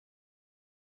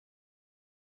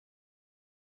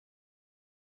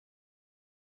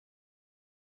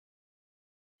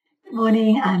Good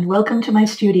morning and welcome to my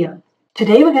studio.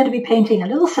 Today we're going to be painting a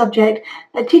little subject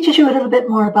that teaches you a little bit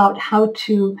more about how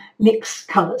to mix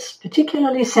colors,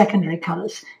 particularly secondary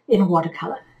colors in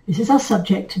watercolor. This is our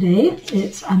subject today.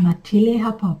 It's a Matili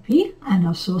Hapopi and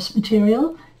our source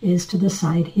material is to the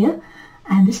side here.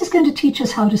 And this is going to teach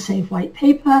us how to save white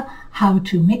paper, how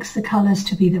to mix the colors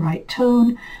to be the right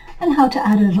tone, and how to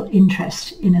add a little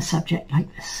interest in a subject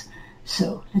like this.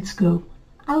 So let's go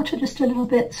out just a little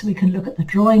bit so we can look at the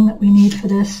drawing that we need for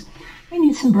this. We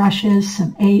need some brushes,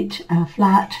 some 8, a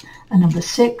flat, a number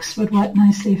 6 would work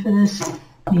nicely for this.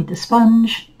 We need the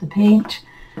sponge, the paint,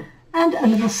 and a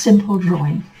little simple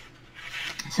drawing.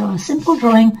 So a simple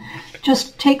drawing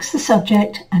just takes the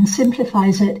subject and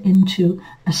simplifies it into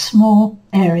a small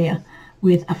area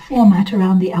with a format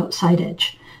around the outside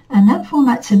edge. And that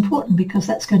format's important because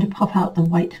that's going to pop out the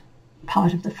white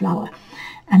part of the flower.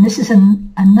 And this is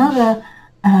another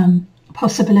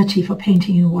possibility for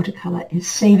painting in watercolor is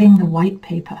saving the white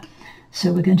paper.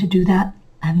 So we're going to do that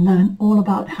and learn all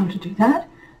about how to do that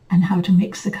and how to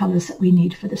mix the colors that we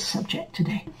need for this subject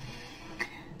today.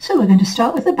 So we're going to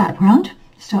start with the background,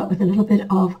 start with a little bit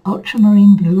of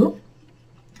ultramarine blue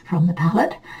from the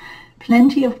palette,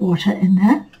 plenty of water in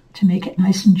there to make it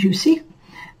nice and juicy,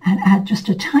 and add just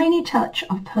a tiny touch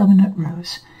of permanent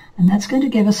rose, and that's going to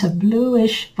give us a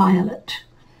bluish violet.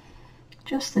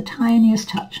 Just the tiniest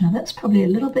touch. Now that's probably a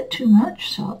little bit too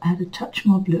much, so I'll add a touch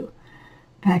more blue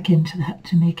back into that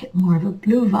to make it more of a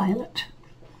blue violet.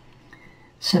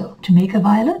 So to make a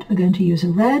violet, we're going to use a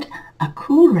red, a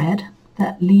cool red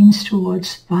that leans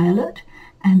towards violet,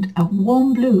 and a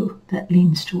warm blue that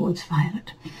leans towards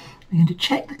violet. We're going to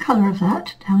check the color of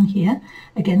that down here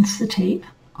against the tape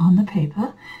on the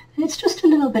paper. And it's just a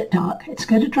little bit dark. It's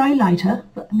going to dry lighter,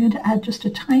 but I'm going to add just a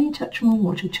tiny touch more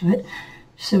water to it,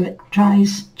 so it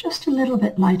dries just a little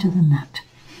bit lighter than that.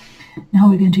 Now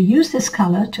we're going to use this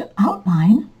color to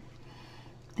outline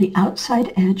the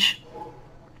outside edge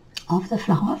of the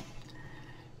flower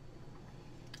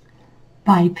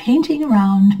by painting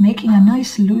around, making a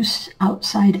nice loose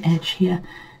outside edge here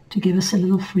to give us a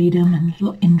little freedom and a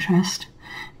little interest.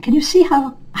 Can you see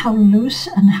how loose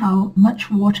and how much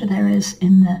water there is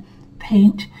in the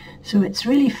paint? So it's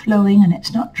really flowing and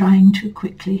it's not drying too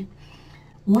quickly.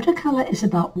 Watercolor is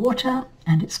about water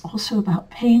and it's also about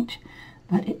paint,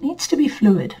 but it needs to be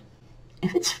fluid.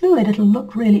 If it's fluid, it'll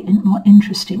look really more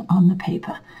interesting on the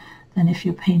paper than if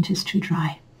your paint is too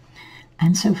dry.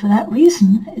 And so for that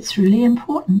reason, it's really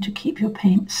important to keep your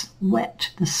paints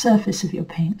wet, the surface of your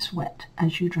paints wet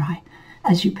as you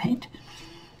paint.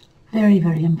 Very,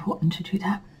 very important to do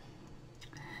that.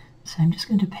 So I'm just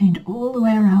going to paint all the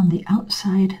way around the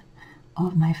outside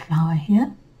of my flower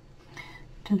here.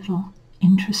 A little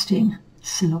interesting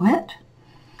silhouette.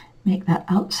 Make that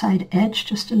outside edge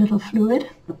just a little fluid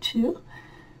too,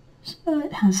 so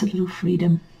it has a little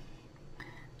freedom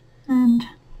and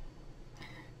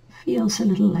feels a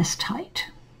little less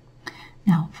tight.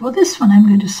 Now for this one I'm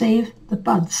going to save the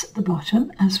buds at the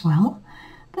bottom as well,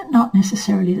 but not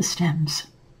necessarily the stems,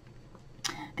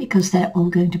 because they're all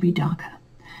going to be darker.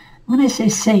 When I say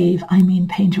save, I mean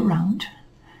paint around.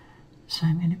 So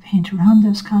I'm going to paint around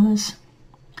those colors,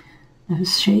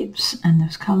 those shapes and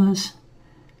those colors,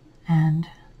 and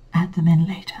add them in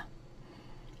later.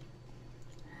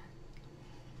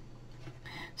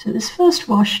 So this first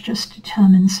wash just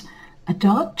determines a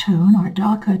dark tone or a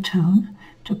darker tone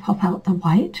to pop out the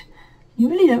white. You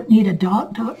really don't need a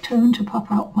dark tone to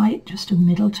pop out white, just a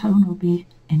middle tone will be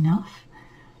enough.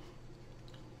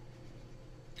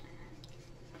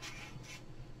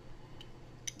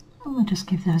 And we'll just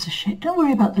give those a shade. Don't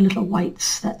worry about the little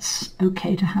whites. That's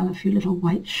okay to have a few little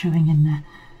whites showing in there.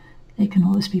 They can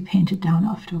always be painted down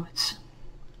afterwards.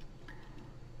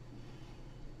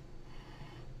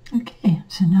 Okay,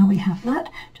 so now we have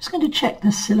that. Just going to check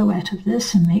the silhouette of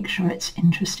this and make sure it's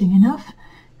interesting enough.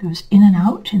 Goes in and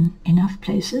out in enough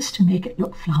places to make it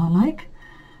look flower-like.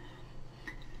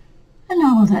 And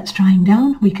now while that's drying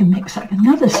down, we can mix up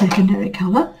another secondary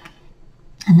color.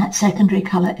 And that secondary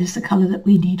color is the color that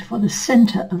we need for the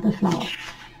center of the flower.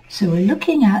 So we're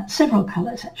looking at several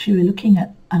colors. Actually, we're looking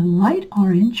at a light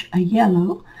orange, a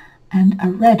yellow, and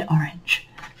a red orange.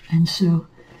 And so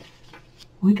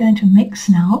we're going to mix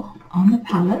now on the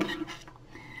palette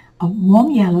a warm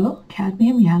yellow,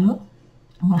 cadmium yellow,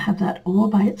 and we'll have that all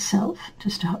by itself to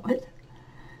start with.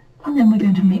 And then we're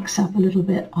going to mix up a little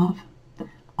bit of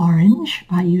orange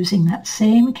by using that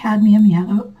same cadmium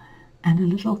yellow and a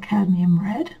little cadmium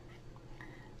red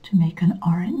to make an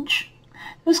orange.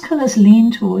 Those colors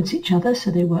lean towards each other,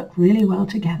 so they work really well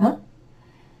together.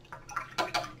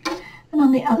 And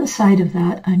on the other side of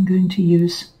that, I'm going to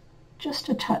use just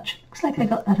a touch. Looks like I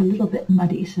got that a little bit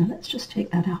muddy, so let's just take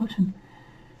that out and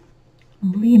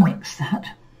remix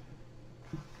that.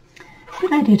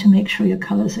 Good idea to make sure your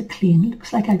colors are clean.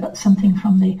 Looks like I got something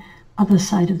from the other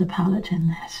side of the palette in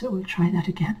there, so we'll try that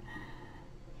again.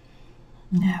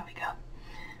 There we go.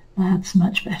 That's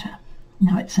much better.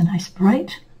 Now it's a nice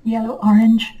bright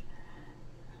yellow-orange,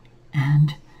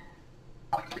 and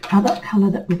the other color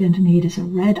that we're going to need is a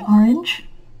red-orange.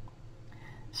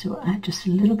 So we'll add just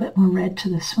a little bit more red to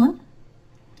this one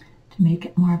to make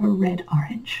it more of a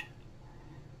red-orange.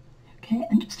 Okay,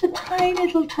 and just a tiny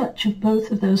little touch of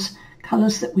both of those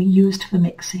colors that we used for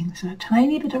mixing. So a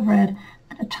tiny bit of red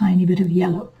and a tiny bit of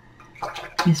yellow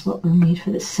is what we'll need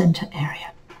for the center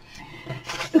area.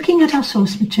 Looking at our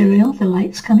source material, the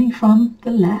light's coming from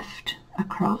the left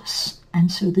across,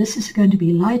 and so this is going to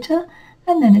be lighter,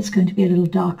 and then it's going to be a little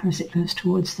darker as it goes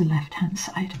towards the left-hand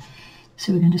side.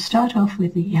 So we're going to start off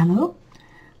with the yellow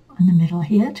in the middle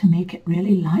here to make it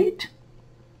really light.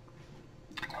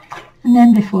 And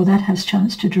then before that has a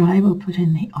chance to dry, we'll put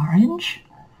in the orange.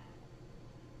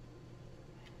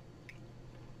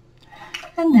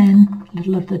 And then a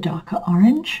little of the darker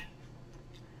orange.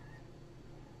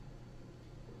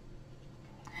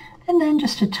 And then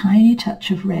just a tiny touch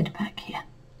of red back here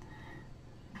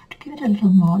to give it a little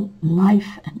more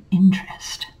life and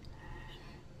interest.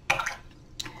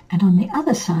 And on the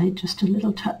other side, just a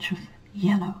little touch of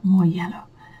yellow, more yellow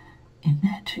in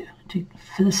there too,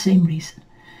 for the same reason.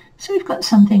 So we've got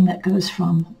something that goes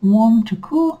from warm to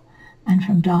cool and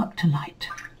from dark to light.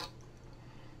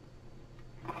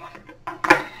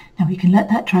 Now we can let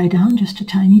that dry down just a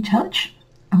tiny touch,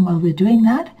 and while we're doing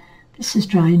that, this is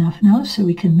dry enough now so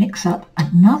we can mix up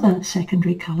another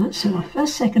secondary color. So our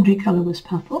first secondary color was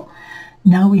purple.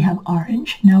 Now we have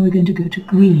orange. Now we're going to go to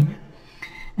green.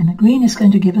 And the green is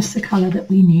going to give us the color that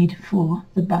we need for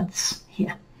the buds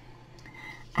here.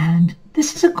 And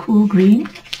this is a cool green.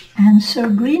 And so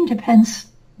green depends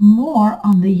more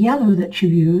on the yellow that you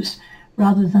use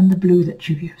rather than the blue that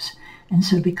you use. And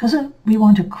so because we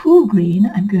want a cool green,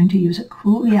 I'm going to use a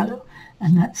cool yellow.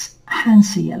 And that's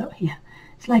Hansa yellow here.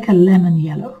 It's like a lemon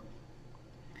yellow.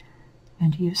 I'm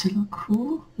going to use a little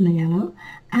cool yellow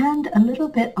and a little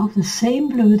bit of the same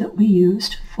blue that we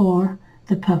used for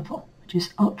the purple, which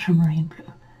is ultramarine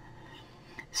blue.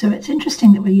 So it's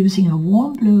interesting that we're using a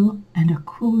warm blue and a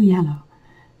cool yellow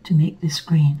to make this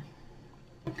green.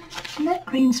 And that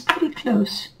green's pretty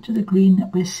close to the green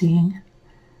that we're seeing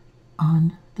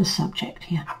on the subject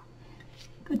here.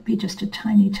 Could be just a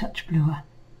tiny touch bluer.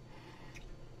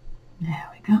 There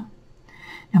we go.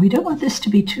 Now we don't want this to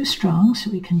be too strong, so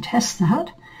we can test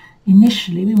that.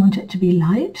 Initially we want it to be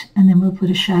light, and then we'll put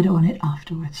a shadow on it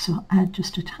afterwards. So I'll add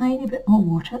just a tiny bit more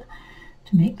water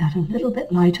to make that a little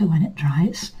bit lighter when it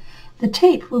dries. The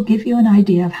tape will give you an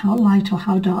idea of how light or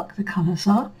how dark the colors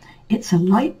are. It's a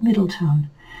light middle tone,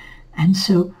 and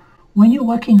so when you're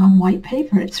working on white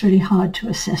paper it's really hard to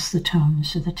assess the tone,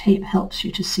 so the tape helps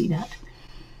you to see that.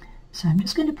 So I'm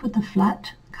just going to put the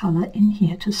flat color in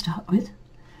here to start with.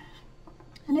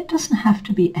 And it doesn't have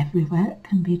to be everywhere. It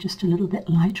can be just a little bit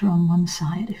lighter on one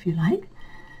side if you like.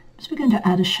 So we're going to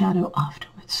add a shadow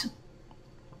afterwards.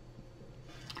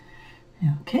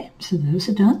 Okay, so those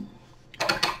are done.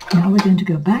 Now we're going to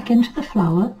go back into the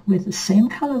flower with the same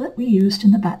color that we used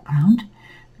in the background.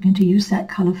 We're going to use that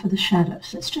color for the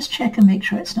shadows. Let's just check and make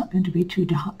sure it's not going to be too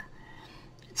dark.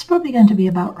 It's probably going to be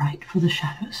about right for the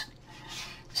shadows.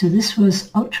 So this was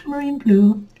ultramarine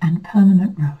blue and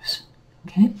permanent rose.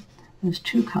 Okay. Those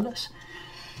two colors.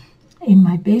 In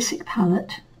my basic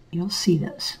palette, you'll see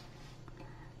those.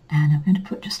 And I'm going to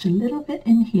put just a little bit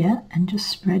in here and just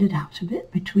spread it out a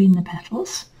bit between the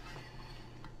petals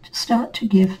to start to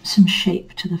give some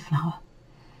shape to the flower.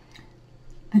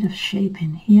 A bit of shape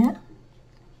in here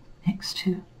next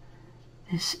to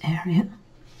this area.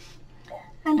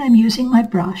 And I'm using my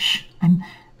brush. I'm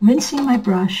rinsing my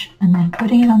brush and then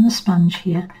putting it on the sponge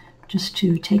here just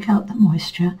to take out the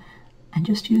moisture, and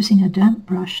just using a damp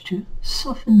brush to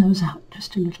soften those out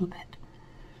just a little bit.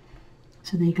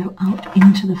 So they go out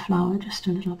into the flower just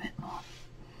a little bit more.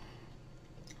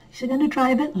 These are going to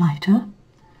dry a bit lighter.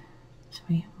 So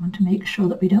we want to make sure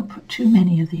that we don't put too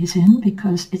many of these in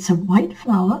because it's a white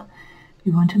flower.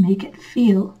 We want to make it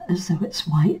feel as though it's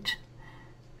white.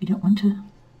 We don't want to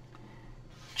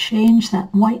change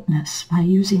that whiteness by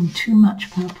using too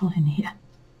much purple in here.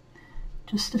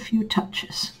 Just a few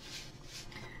touches.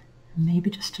 Maybe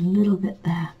just a little bit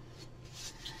there.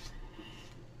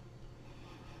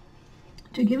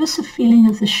 To give us a feeling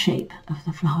of the shape of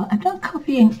the flower. I'm not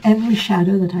copying every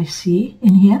shadow that I see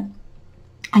in here.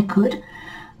 I could,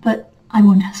 but I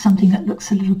want something that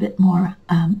looks a little bit more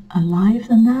alive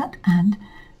than that, and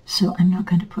so I'm not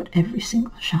going to put every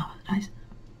single shadow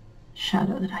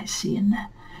that I see in there.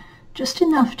 Just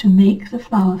enough to make the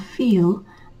flower feel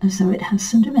as though it has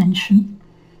some dimension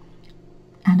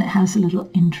and it has a little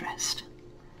interest.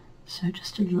 So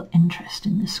just a little interest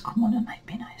in this corner might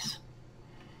be nice.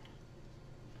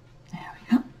 There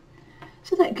we go.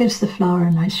 So that gives the flower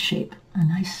a nice shape, a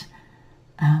nice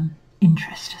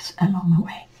interest along the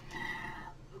way.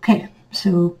 Okay,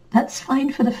 so that's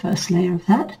fine for the first layer of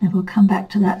that, and we'll come back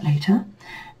to that later.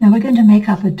 Now we're going to make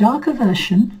up a darker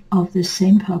version of this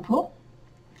same purple,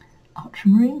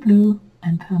 ultramarine blue,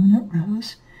 and permanent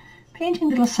rose. Painting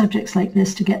little subjects like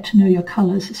this to get to know your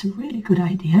colors is a really good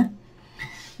idea.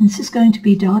 And this is going to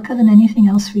be darker than anything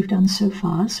else we've done so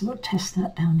far, so we'll test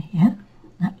that down here.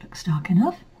 That looks dark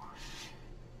enough.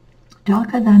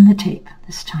 Darker than the tape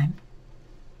this time.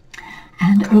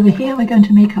 And over here we're going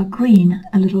to make our green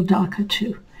a little darker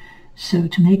too. So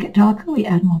to make it darker we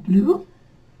add more blue.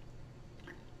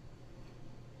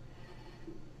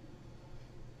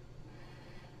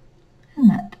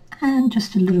 And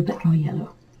just a little bit more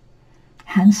yellow.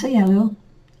 Hansa yellow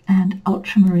and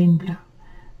ultramarine blue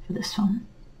for this one.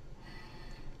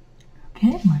 Okay,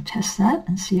 I'm going to test that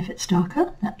and see if it's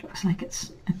darker. That looks like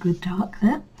it's a good dark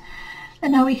there.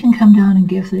 And now we can come down and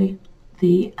give the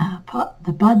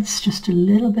buds just a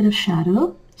little bit of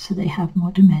shadow so they have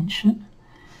more dimension.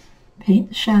 Paint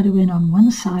the shadow in on one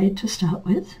side to start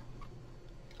with.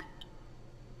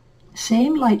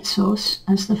 Same light source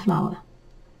as the flower.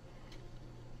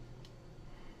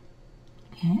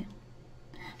 Okay.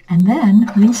 And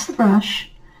then rinse the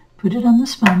brush, put it on the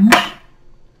sponge,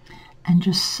 and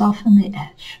just soften the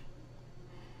edge.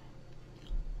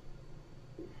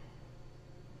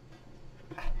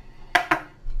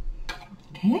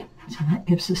 Okay, so that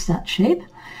gives us that shape.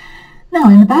 Now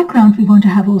in the background we want to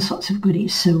have all sorts of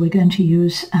goodies, so we're going to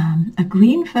use a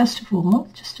green first of all,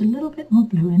 just a little bit more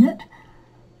blue in it,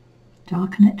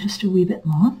 darken it just a wee bit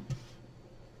more.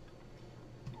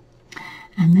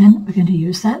 And then we're going to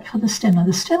use that for the stem. Now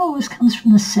the stem always comes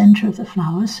from the center of the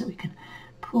flower, so we can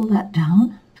pull that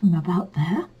down from about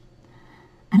there.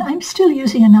 And I'm still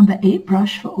using a number 8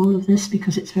 brush for all of this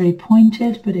because it's very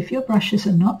pointed, but if your brushes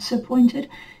are not so pointed,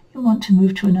 you'll want to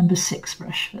move to a number 6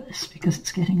 brush for this because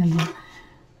it's getting a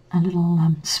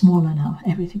little smaller now.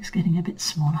 Everything's getting a bit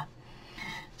smaller.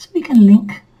 So we can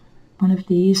link one of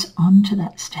these onto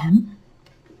that stem,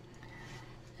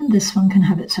 and this one can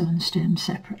have its own stem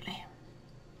separately.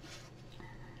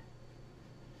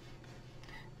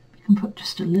 We can put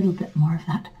just a little bit more of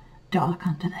that dark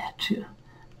under there too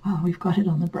while we've got it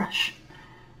on the brush,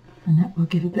 and that will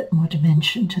give a bit more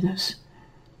dimension to those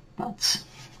buds.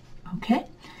 Okay,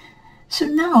 so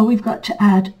now we've got to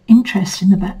add interest in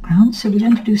the background, so we're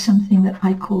going to do something that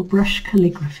I call brush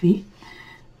calligraphy,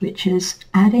 which is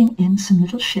adding in some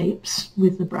little shapes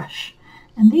with the brush.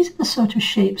 And these are the sort of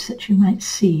shapes that you might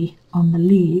see on the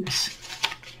leaves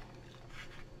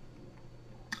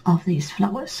of these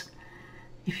flowers.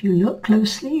 If you look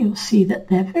closely, you'll see that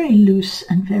they're very loose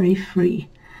and very free.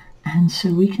 And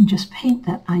so we can just paint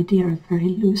that idea of very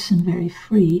loose and very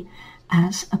free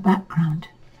as a background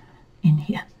in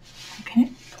here.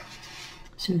 Okay,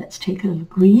 so let's take a little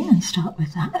green and start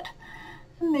with that.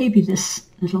 And maybe this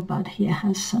little bud here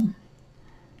has some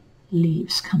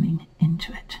leaves coming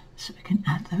into it. So we can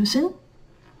add those in.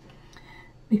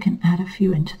 We can add a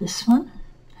few into this one.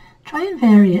 Try and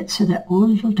vary it so they're all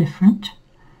a little different.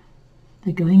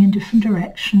 They're going in different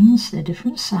directions, they're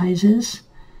different sizes.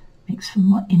 Makes for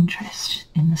more interest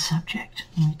in the subject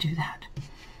when we do that.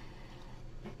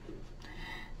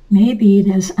 Maybe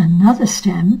there's another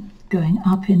stem going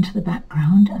up into the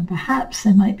background, and perhaps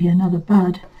there might be another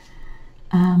bud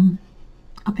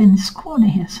up in this corner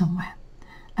here somewhere.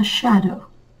 A shadow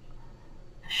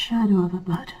of a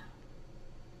bud.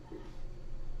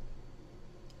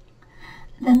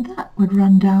 And then that would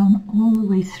run down all the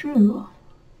way through,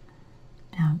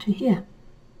 down to here.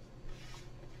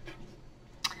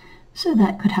 So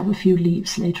that could have a few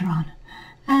leaves later on.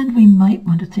 And we might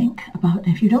want to think about,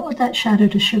 if you don't want that shadow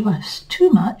to show us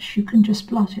too much, you can just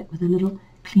blot it with a little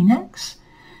Kleenex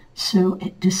so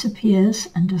it disappears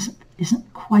and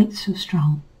isn't quite so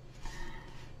strong.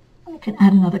 You can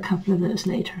add another couple of those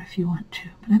later if you want to,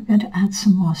 but I'm going to add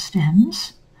some more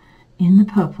stems in the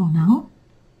purple now.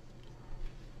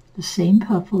 The same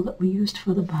purple that we used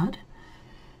for the bud.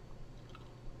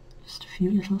 Just a few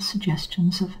little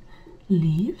suggestions of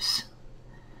leaves.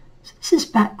 So this is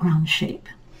background shape.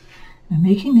 We're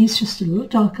making these just a little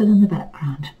darker than the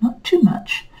background. Not too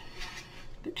much,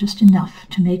 but just enough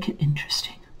to make it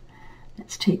interesting.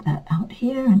 Let's take that out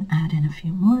here and add in a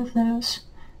few more of those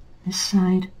this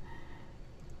side.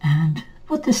 And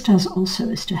what this does also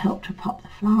is to help to pop the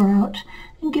flower out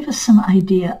and give us some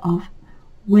idea of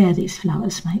where these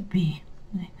flowers might be,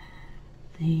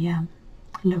 the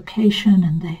location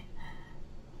and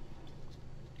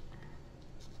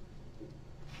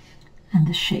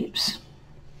the shapes.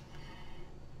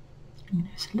 And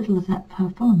there's a little of that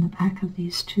purple on the back of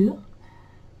these two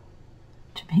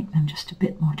to make them just a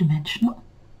bit more dimensional.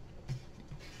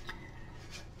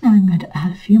 Now I'm going to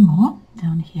add a few more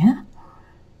down here,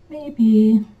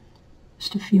 maybe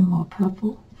just a few more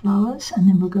purple flowers, and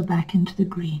then we'll go back into the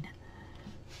green.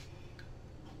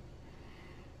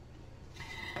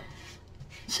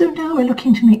 So now we're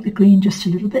looking to make the green just a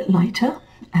little bit lighter,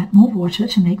 add more water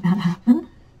to make that happen.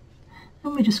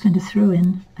 And we're just going to throw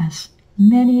in as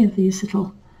many of these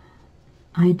little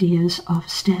ideas of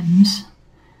stems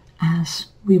as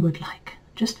we would like.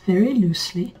 Just very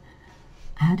loosely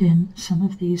add in some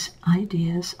of these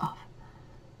ideas of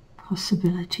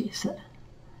possibilities that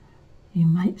you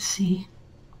might see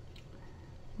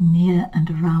near and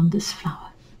around this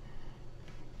flower.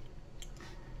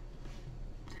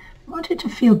 I want it to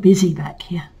feel busy back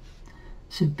here.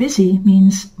 So busy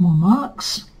means more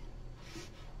marks,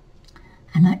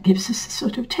 and that gives us the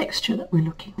sort of texture that we're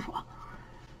looking for.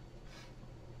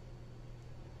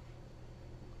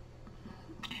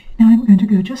 Okay, now I'm going to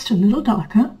go just a little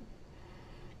darker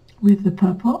with the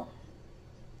purple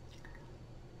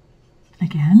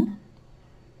again,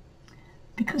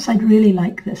 because I'd really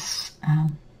like this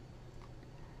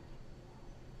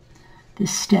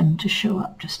this stem to show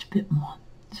up just a bit more.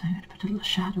 So I'm going to put a little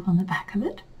shadow on the back of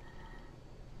it,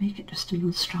 make it just a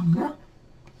little stronger.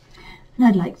 And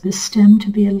I'd like this stem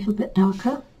to be a little bit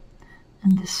darker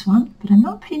and this one, but I'm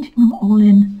not painting them all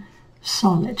in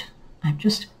solid. I'm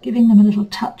just giving them a little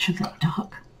touch of that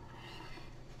dark.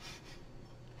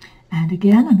 And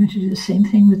again, I'm going to do the same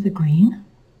thing with the green.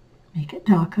 Make it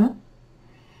darker.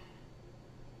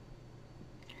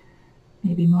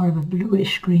 Maybe more of a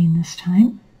bluish green this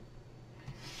time.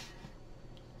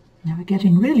 Now we're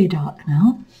getting really dark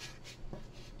now.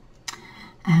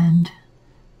 And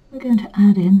we're going to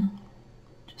add in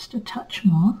just a touch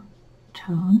more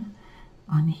tone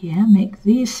on here. Make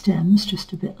these stems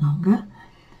just a bit longer.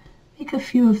 Make a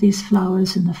few of these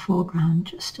flowers in the foreground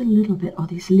just a little bit, or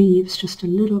these leaves just a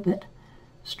little bit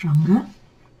stronger,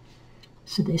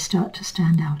 so they start to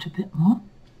stand out a bit more.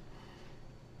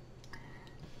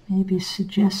 Maybe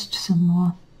suggest some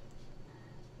more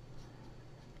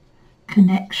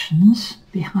connections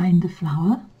behind the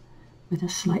flower with a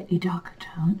slightly darker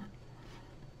tone.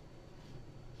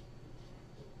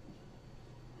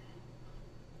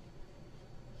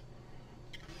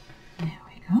 There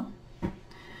we go.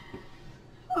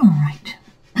 All right.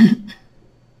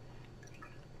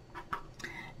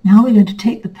 Now we're going to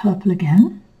take the purple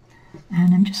again,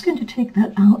 and I'm just going to take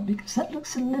that out because that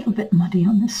looks a little bit muddy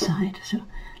on this side. So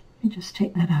let me just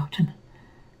take that out and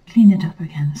clean it up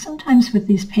again. Sometimes with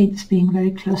these paints being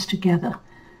very close together,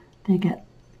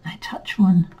 I touch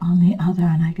one on the other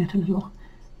and I get a little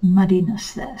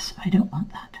muddiness there, so I don't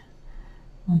want that.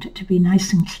 I want it to be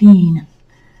nice and clean,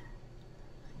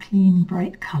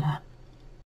 bright color.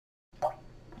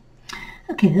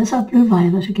 Okay, there's our blue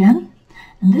violet again,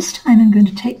 and this time I'm going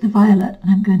to take the violet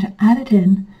and I'm going to add it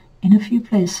in a few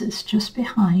places just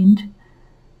behind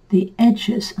the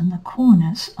edges and the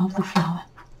corners of the flower.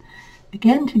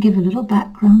 Again, to give a little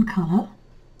background color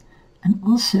and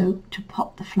also to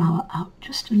pop the flower out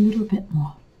just a little bit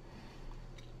more.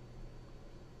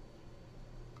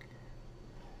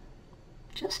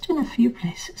 Just in a few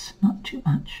places, not too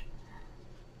much.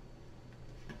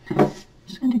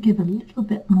 Just going to give a little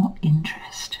bit more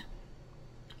interest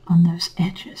on those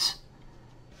edges.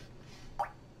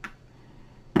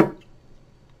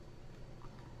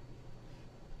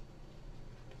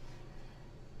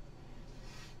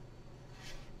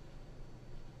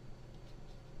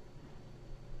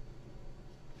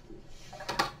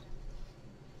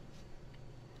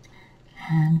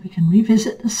 And we can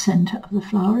revisit the center of the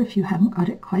flower if you haven't got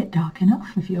it quite dark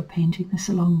enough, if you're painting this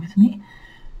along with me.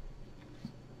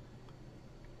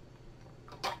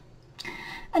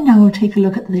 And now we'll take a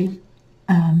look at the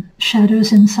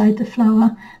shadows inside the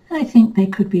flower, and I think they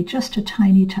could be just a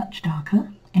tiny touch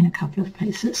darker in a couple of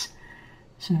places.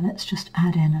 So let's just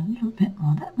add in a little bit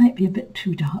more. That might be a bit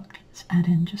too dark. Let's add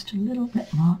in just a little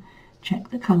bit more. Check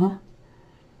the color.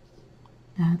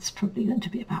 That's probably going to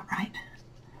be about right.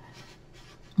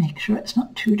 Make sure it's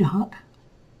not too dark.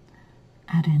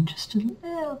 Add in just a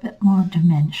little bit more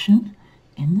dimension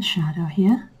in the shadow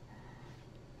here.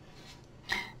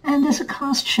 And there's a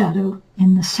cast shadow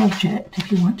in the subject.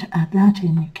 If you want to add that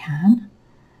in, you can.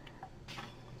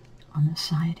 On the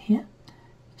side here,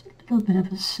 it's a little bit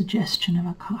of a suggestion of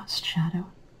a cast shadow.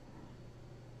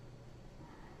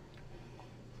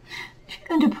 If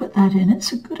you're going to put that in,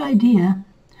 it's a good idea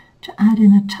to add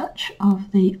in a touch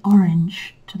of the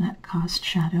orange to that cast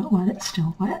shadow while it's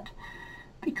still wet,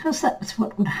 because that's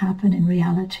what would happen in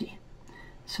reality.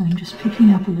 So I'm just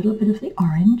picking up a little bit of the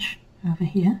orange over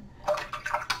here.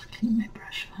 Just clean my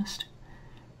brush first.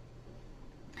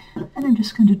 And I'm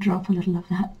just going to drop a little of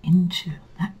that into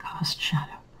that cast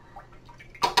shadow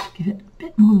to give it a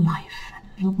bit more life and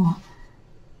a little more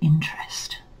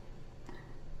interest,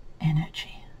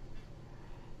 energy.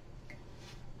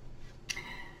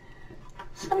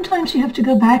 Sometimes you have to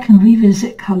go back and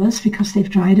revisit colours because they've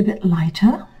dried a bit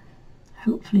lighter.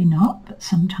 Hopefully not, but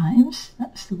sometimes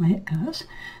that's the way it goes.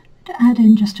 To add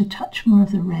in just a touch more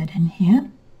of the red in here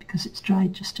because it's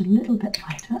dried just a little bit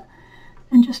lighter,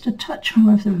 and just a touch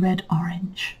more of the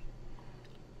red-orange.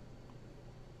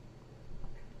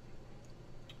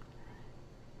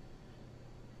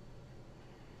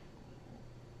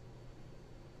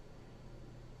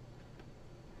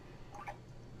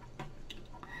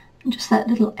 And just that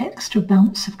little extra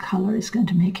bounce of colour is going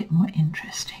to make it more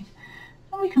interesting.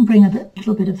 And we can bring a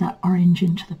little bit of that orange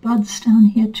into the buds down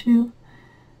here too,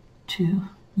 to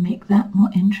make that more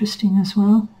interesting as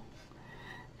well.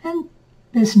 And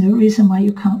there's no reason why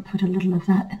you can't put a little of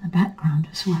that in the background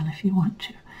as well if you want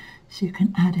to. So you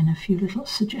can add in a few little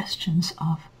suggestions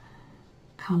of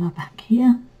colour back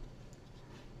here,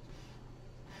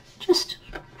 just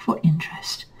for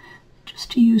interest,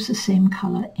 just to use the same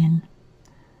colour in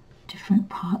different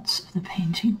parts of the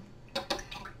painting,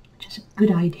 which is a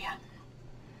good idea.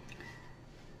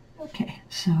 Okay,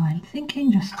 so I'm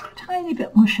thinking just a tiny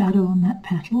bit more shadow on that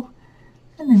petal,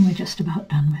 and then we're just about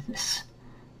done with this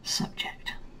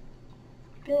subject.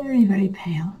 Very, very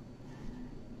pale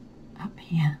up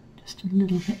here, just a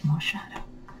little bit more shadow.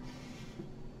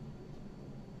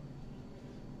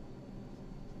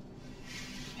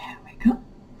 There we go.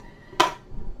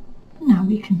 Now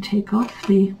we can take off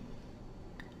the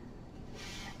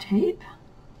tape.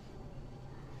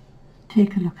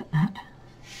 Take a look at that.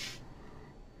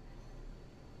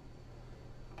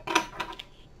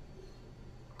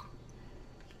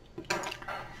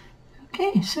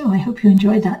 Okay, so I hope you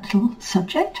enjoyed that little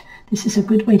subject. This is a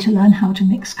good way to learn how to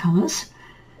mix colours.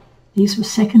 These were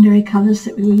secondary colours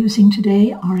that we were using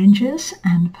today, oranges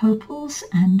and purples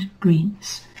and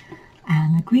greens.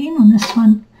 And the green on this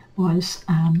one was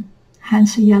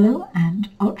Hansa yellow and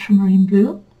ultramarine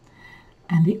blue.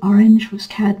 And the orange was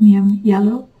cadmium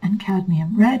yellow and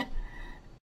cadmium red.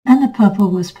 And the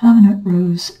purple was permanent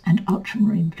rose and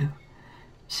ultramarine blue.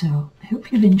 So I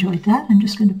hope you've enjoyed that. I'm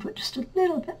just going to put just a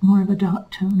little bit more of a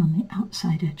dark tone on the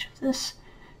outside edge of this,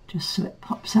 just so it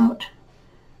pops out.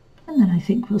 And then I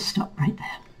think we'll stop right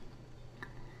there.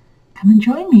 Come and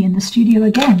join me in the studio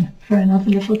again for another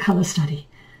little colour study.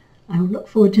 I will look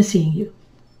forward to seeing you.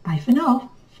 Bye for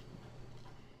now.